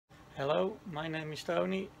Hello, my name is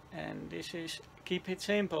Tony and this is Keep It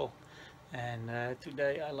Simple, and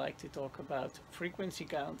today I like to talk about frequency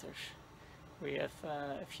counters. We have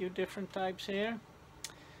a few different types here.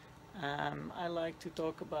 I like to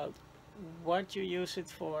talk about what you use it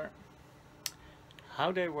for,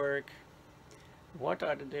 how they work, what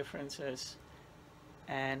are the differences,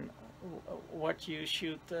 and what you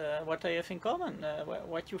should, what they have in common,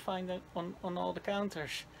 what you find on all the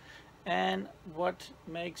counters, and what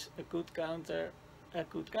makes a good counter a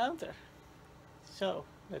good counter. So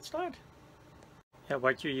let's start. Yeah,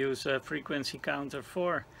 what you use a frequency counter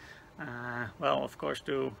for? Well, of course,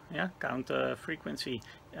 to count the frequency.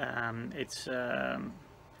 It's a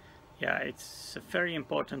very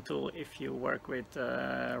important tool if you work with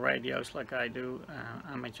radios like I do.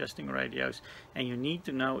 I'm adjusting radios, and you need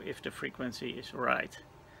to know if the frequency is right.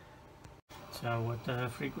 So what the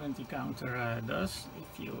frequency counter does,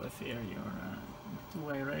 if you have here your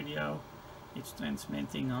two-way radio, it's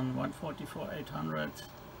transmitting on 144/800.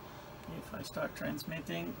 If I start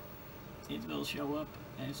transmitting, it will show up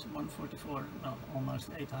as 144, no, almost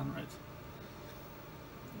 800.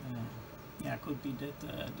 Yeah, could be that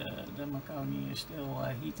the Marconi is still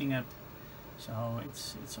heating up, so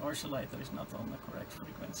its oscillator is not on the correct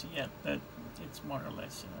frequency yet, but it's more or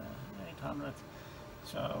less 800.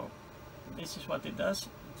 So this is what it does.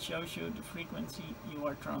 It shows you the frequency you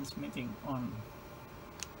are transmitting on.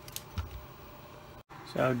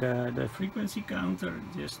 So the frequency counter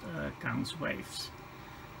just counts waves,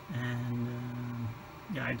 and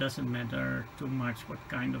yeah, it doesn't matter too much what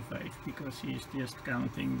kind of wave, because he's just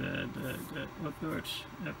counting the upwards,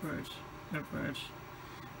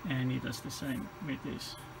 and he does the same with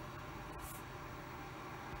this.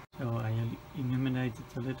 So I illuminated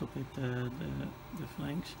a little bit the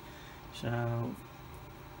flanks, so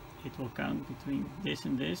it will count between this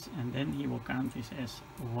and this, and then he will count this as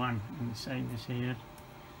 1, and the same as here,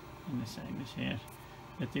 and the same as here.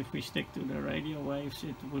 But if we stick to the radio waves,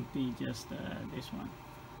 it would be just this one.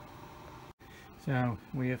 So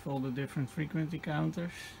we have all the different frequency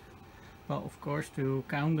counters. Well, of course, to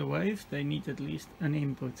count the waves, they need at least an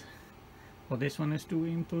input. Well, this one has 2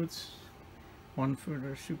 inputs, one for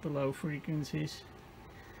the super low frequencies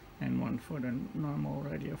and one for the normal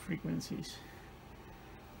radio frequencies.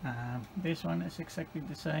 This one is exactly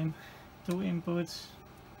the same, 2 inputs,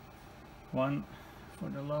 one for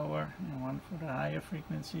the lower and one for the higher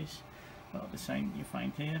frequencies. Well, the same you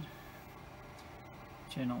find here,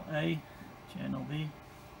 channel A, channel B,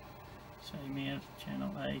 same here,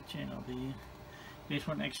 channel A, channel B. This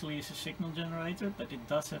one actually is a signal generator, but it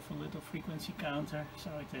does have a little frequency counter, so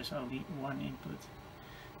it has only 1 input.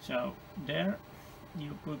 So there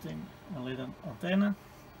you put in a little antenna,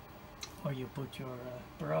 or you put your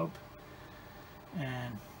probe,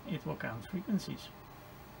 and it will count frequencies.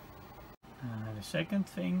 The second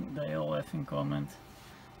thing they all have in common,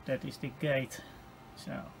 that is the gate.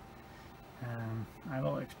 So I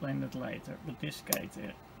will explain that later, but this gate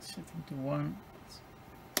here is setting to 1,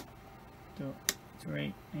 2,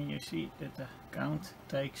 3, and you see that the count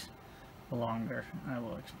takes longer. I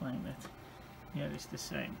will explain that. Here is the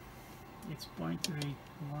same. It's 0.3,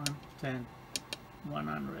 1, 10,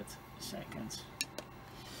 100 seconds.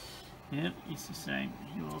 Here it's the same.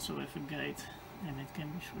 You also have a gate, and it can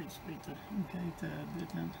be switched with the gate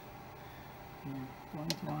button.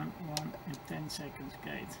 0.1, 1 and 10 seconds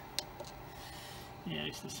gate. Here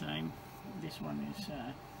is the same. This one is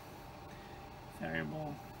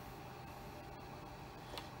variable,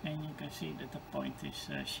 and you can see that the point is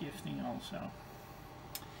shifting also.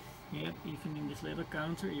 Here, even in this little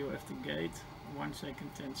counter, you have the gate 1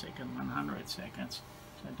 second, 10 seconds, 100 seconds.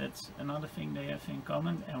 So that's another thing they have in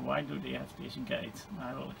common. And why do they have this gate?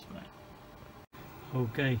 I will explain.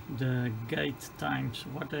 Okay, the gate times,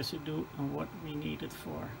 what does it do and what we need it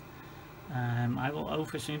for. I will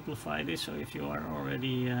oversimplify this, so if you are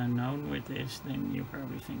already known with this, then you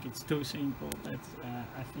probably think it's too simple, but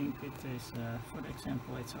I think it is, for the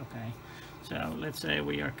example, it's okay. So let's say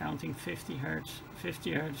we are counting 50 Hertz.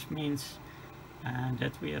 50 Hertz means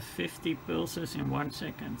that we have 50 pulses in 1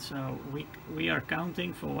 second. So we are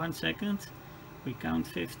counting for 1 second, we count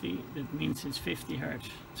 50, that means it's 50 Hertz.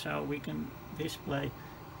 So we can display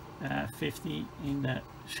 50 in the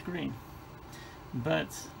screen.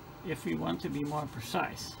 But if we want to be more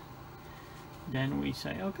precise, then we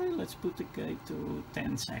say, okay, let's put the gate to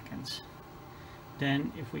 10 seconds.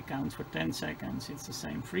 Then if we count for 10 seconds, it's the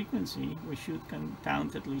same frequency, we should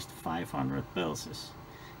count at least 500 pulses.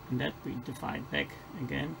 And that we divide back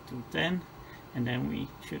again to 10, and then we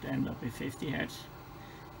should end up with 50 Hertz.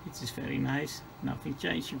 It is very nice, nothing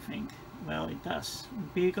changed, you think. Well, it does,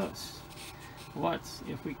 because what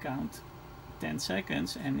if we count 10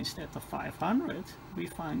 seconds and instead of 500 we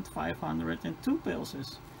find 502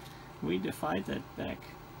 pulses? We divide that back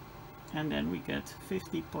and then we get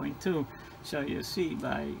 50.2. So you see,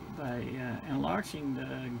 by enlarging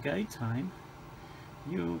the gate time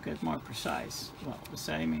you get more precise. Well, the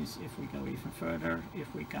same is if we go even further.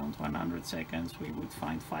 If we count 100 seconds we would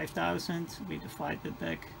find 5000. We divide it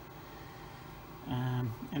back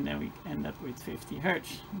and then we end up with 50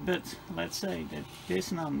 Hertz. But let's say that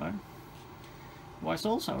this number was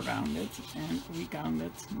also rounded and we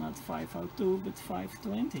counted not 502 but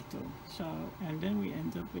 522. So, and then we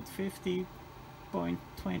end up with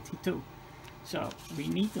 50.22. So we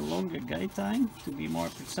need a longer gate time to be more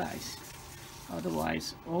precise.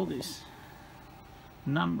 Otherwise all these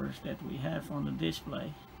numbers that we have on the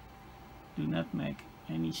display do not make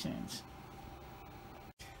any sense.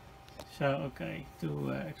 So okay,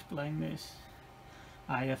 to explain this,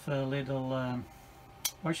 I have a little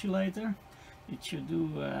oscillator. It should do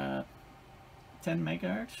 10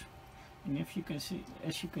 megahertz, and if you can see,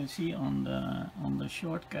 as you can see on the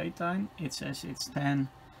short gate time, it says it's 10,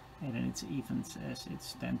 and then it even says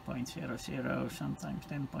it's 10.00, sometimes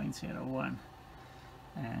 10.01,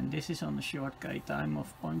 and this is on the short gate time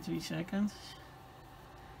of 0.3 seconds.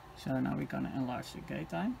 So now we're gonna enlarge the gate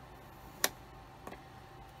time,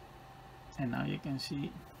 and now you can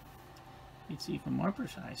see it's even more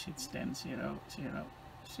precise. It's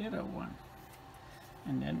 10.0001.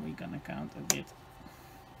 And then we're gonna count a bit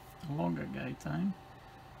longer gate time.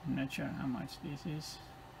 I'm not sure how much this is.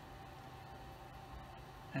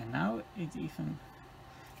 And now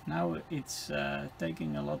it's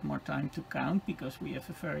taking a lot more time to count because we have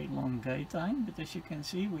a very long gate time. But as you can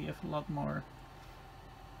see, we have a lot more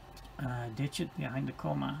digit behind the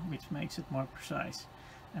comma, which makes it more precise.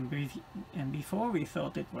 And before we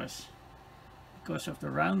thought it was, because of the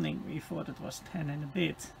rounding, we thought it was 10 and a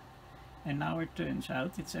bit. And now it turns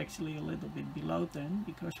out it's actually a little bit below 10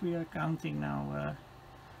 because we are counting now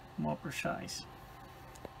more precise.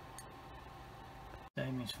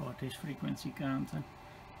 Same is for this frequency counter.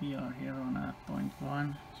 We are here on a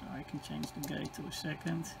 0.1, so I can change the gate to a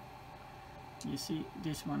second. You see,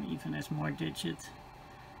 this one even has more digit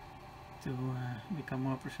to become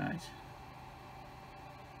more precise.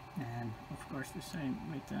 And of course the same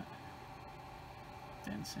with the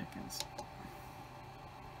 10 seconds.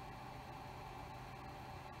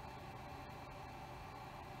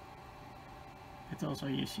 But also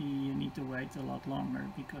you see you need to wait a lot longer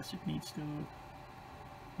because it needs to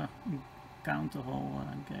count the whole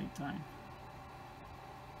gate time.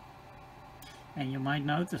 And you might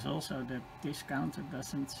notice also that this counter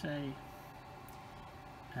doesn't say,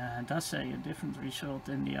 does say a different result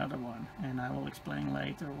than the other one, and I will explain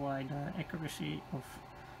later why the accuracy of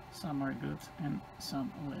some are good and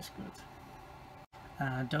some are less good.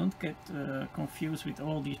 Don't get confused with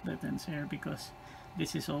all these buttons here, because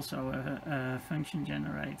this is also a function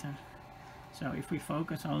generator. So if we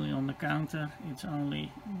focus only on the counter, it's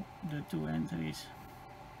only the two entries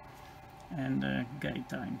and the gate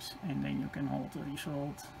times, and then you can hold the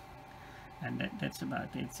result, and that's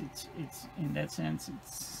about it. It's in that sense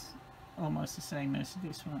it's almost the same as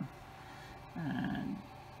this one. And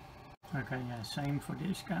okay, yeah, same for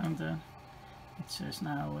this counter. It says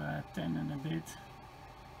now 10 and a bit,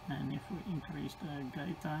 and if we increase the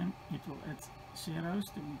gate time, it will add zeros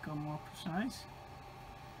to become more precise.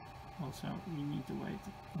 Also, we need to wait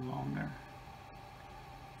longer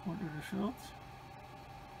for the results,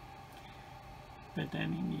 but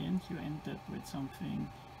then in the end you end up with something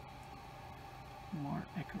more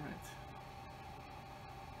accurate,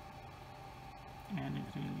 and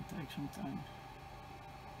it really takes some time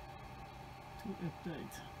to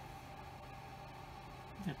update.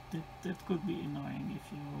 That could be annoying.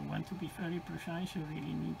 If you want to be very precise, you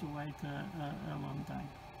really need to wait a long time.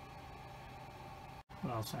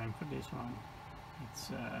 Well, same for this one.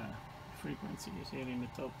 Its frequency is here in the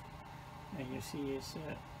top, and you see it's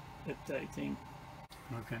updating.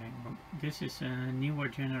 Okay, well, this is a newer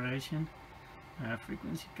generation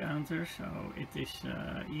frequency counter, so it is,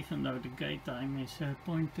 even though the gate time is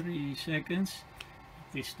 0.3 seconds,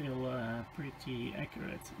 it is still pretty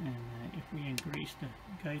accurate. And if we increase the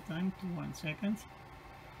gate time to 1 second,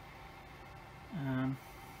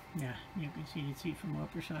 yeah, you can see it's even more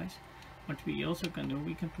precise. What we also can do,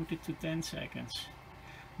 we can put it to 10 seconds.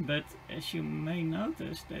 But as you may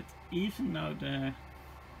notice, that even though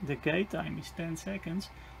the gate time is 10 seconds,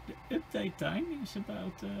 the update time is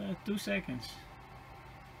about 2 seconds.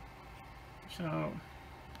 So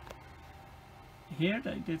here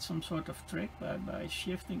they did some sort of trick by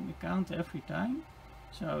shifting the count every time,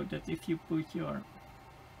 so that if you put your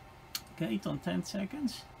gate on 10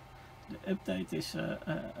 seconds, the update is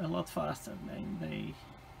a lot faster. They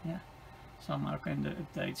yeah, somehow can do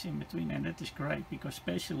updates in between, and that is great, because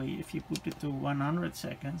especially if you put it to 100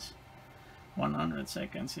 seconds, 100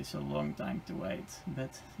 seconds is a long time to wait.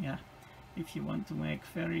 But yeah, if you want to make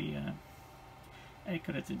very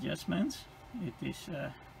accurate adjustments, it is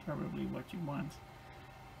probably what you want.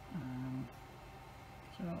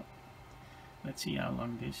 So let's see how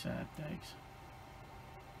long this takes.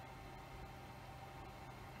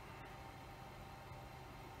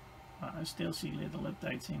 Well, I still see little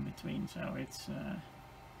updates in between, so it's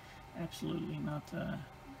absolutely not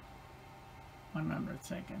 100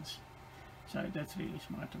 seconds. So that's really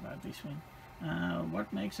smart about this one.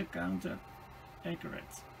 What makes a counter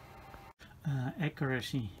accurate?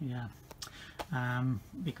 Accuracy, yeah.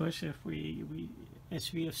 Because if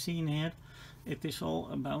as we have seen here, it is all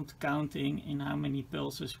about counting in how many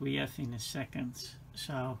pulses we have in a second.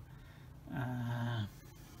 So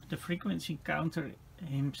the frequency counter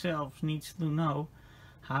himself needs to know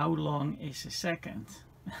how long is a second.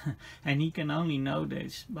 And he can only know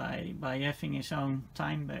this by having his own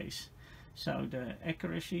time base. So the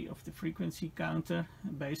accuracy of the frequency counter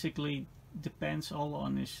basically depends all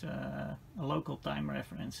on his local time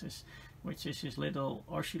references, which is his little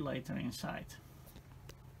oscillator inside.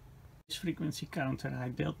 This frequency counter I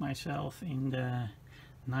built myself in the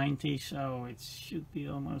 90s, so it should be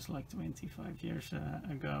almost like 25 years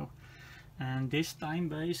ago. And this time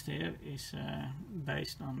base here is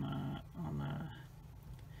based on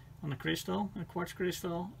a crystal, a quartz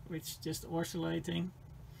crystal, which is just oscillating.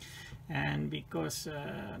 And because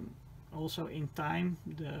also in time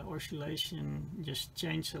the oscillation just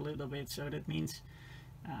changed a little bit, so that means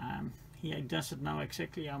he doesn't know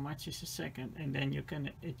exactly how much is a second, and then you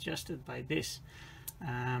can adjust it by this.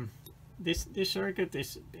 This circuit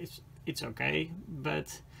it's okay,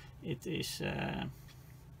 but it is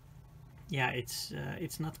yeah,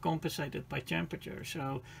 it's not compensated by temperature.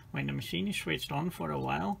 So when the machine is switched on for a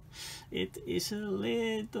while, it is a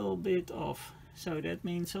little bit off. So that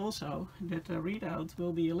means also that the readout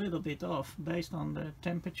will be a little bit off based on the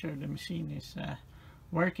temperature the machine is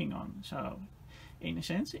working on. So in a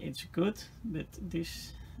sense it's good, but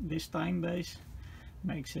this time base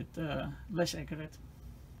makes it less accurate.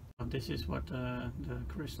 This is what the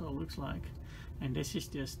crystal looks like, and this is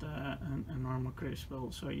just a normal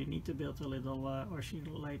crystal, so you need to build a little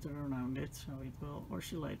oscillator around it so it will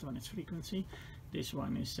oscillate on its frequency. This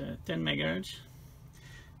one is 10 megahertz,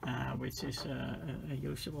 which is a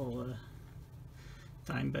usable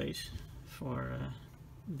time base for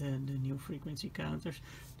the new frequency counters.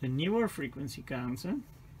 The newer frequency counter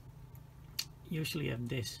usually have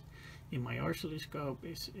this. In my oscilloscope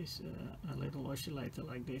is a little oscillator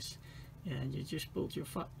like this, and you just put your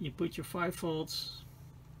 5 volts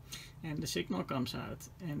and the signal comes out,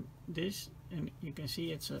 and this, and you can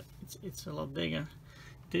see it's a lot bigger.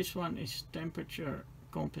 This one is temperature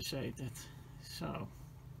compensated, so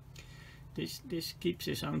this keeps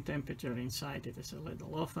its own temperature inside. It is a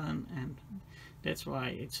little oven, and that's why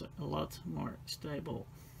it's a lot more stable.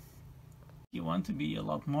 If you want to be a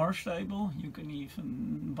lot more stable, you can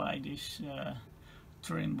even buy these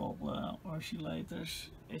Trimble oscillators.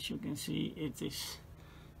 As you can see, it is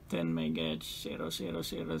 10 megahertz,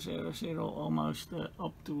 0.0000, almost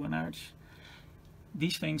up to an hertz.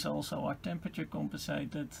 These things also are temperature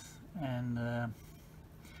compensated, and I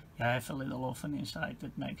have a little oven inside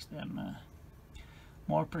that makes them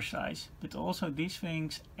more precise. But also these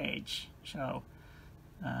things age, so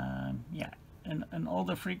yeah. An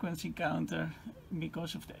older frequency counter,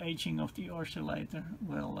 because of the aging of the oscillator,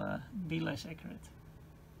 will be less accurate.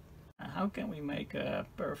 How can we make a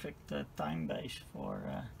perfect time base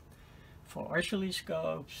for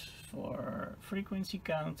oscilloscopes, for frequency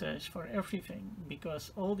counters, for everything?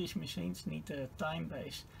 Because all these machines need a time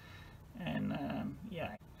base, and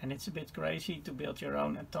yeah, and it's a bit crazy to build your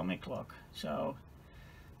own atomic clock. So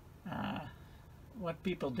what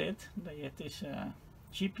people did, they had this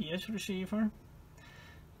GPS receiver,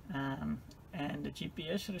 and the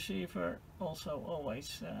GPS receiver also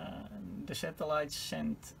always the satellites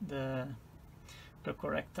sent the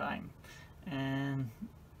correct time, and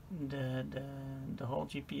the whole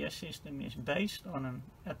GPS system is based on an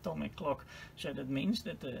atomic clock. So that means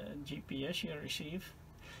that the GPS you receive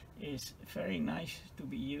is very nice to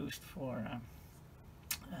be used for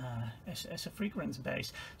as a frequency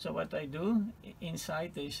base. So what they do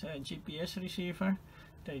inside this GPS receiver,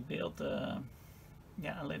 they build a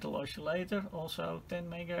little oscillator, also 10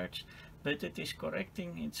 megahertz, but it is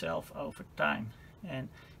correcting itself over time, and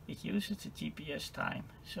it uses the GPS time.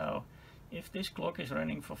 So if this clock is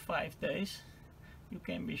running for 5 days, you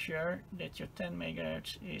can be sure that your 10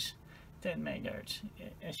 MHz is 10 MHz,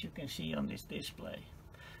 as you can see on this display.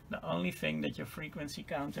 The only thing that your frequency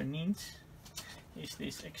counter needs is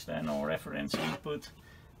this external reference input,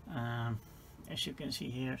 as you can see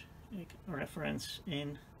here, reference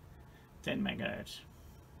in 10 MHz,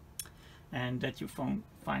 and that you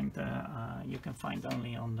you can find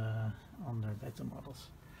only on the better models.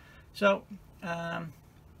 So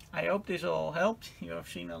I hope this all helped. You have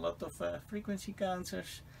seen a lot of frequency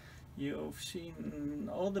counters. You've seen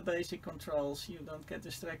all the basic controls. You don't get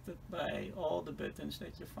distracted by all the buttons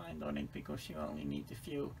that you find on it, because you only need a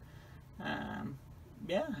few.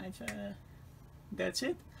 Yeah, that's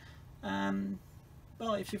it.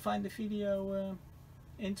 Well, if you find the video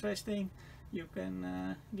interesting, you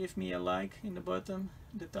can give me a like in the bottom,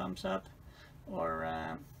 the thumbs up,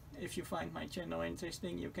 or if you find my channel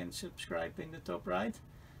interesting, you can subscribe in the top right.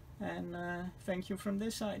 And thank you from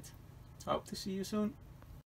this side. Hope to see you soon.